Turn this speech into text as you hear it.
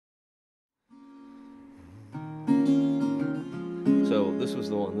So this was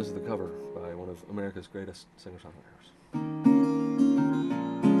the one. This is the cover by one of America's greatest singer-songwriters.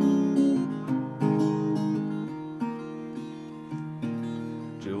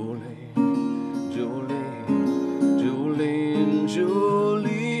 Jolene, Jolene, Jolene,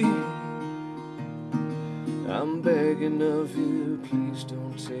 Jolie, I'm begging of you, please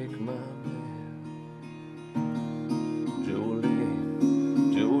don't take my man.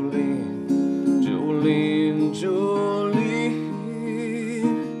 Jolene, Jolene, Jolene, Jolie,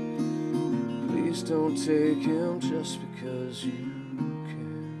 please don't take him just because you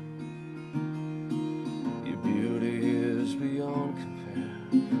can. Your beauty is beyond compare,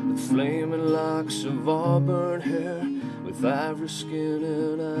 with flaming locks of auburn hair, with ivory skin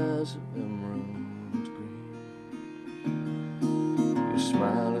and eyes of emerald green. Your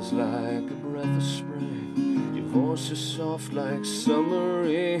smile is like a breath of spring, your voice is soft like summer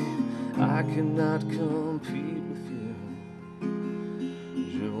rain. I cannot compete with you,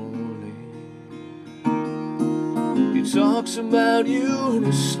 Jolene. He talks about you in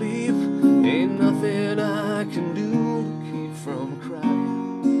his sleep, ain't nothing I can do to keep from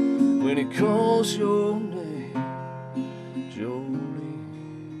crying when he calls your name, Jolene.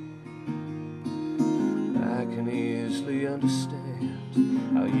 I can easily understand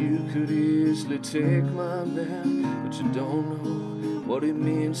how you could easily take my man, but you don't know what it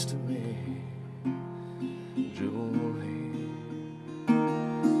means to me, Jolene.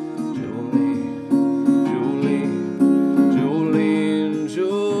 Jolene, Jolene, Jolene,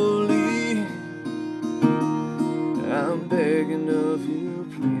 Jolie, I'm begging of you,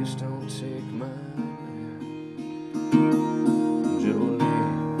 please don't take my man.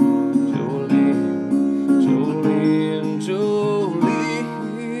 Jolene, Jolene, Jolene, Jolie,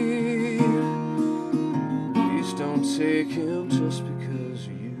 please don't take him just because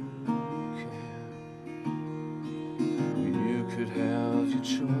you can. You could have your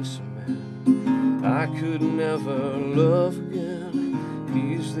choice of man, I could never love again.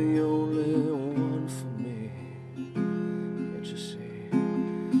 He's the only one for me, can't you see,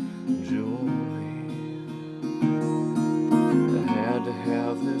 Jolie? I had to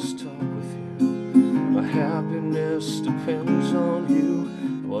have this talk with you. My happiness depends on you,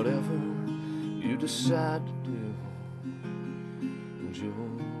 whatever you decide to do,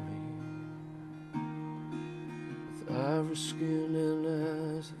 Jolene. With ivory skin and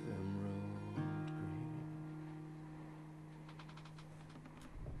eyes of emerald green.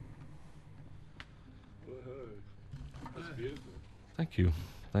 Whoa, that's beautiful. Thank you.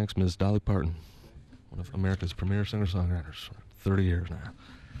 Thanks, Ms. Dolly Parton, one of America's premier singer-songwriters for 30 years now.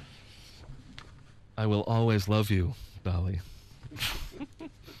 I will always love you, Dolly.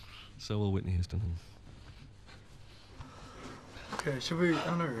 So will Whitney Houston. Okay, should we, I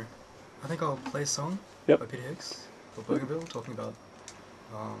don't know, I think I'll play a song by Peter Hicks for Bougainville, talking about,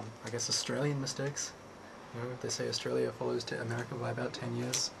 I guess, Australian mistakes. You know, they say Australia follows America by about 10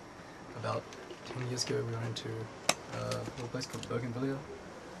 years. About 10 years ago we went into a little place called Bougainville,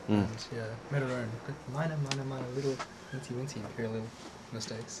 and yeah, made our own minor little wincy imperial little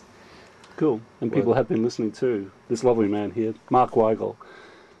mistakes. Cool. And people have been listening to this lovely man here, Mark Weigle,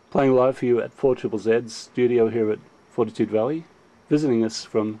 playing live for you at 4zzz studio here at Fortitude Valley, visiting us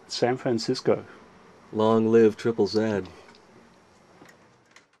from San Francisco. Long live 4zzz.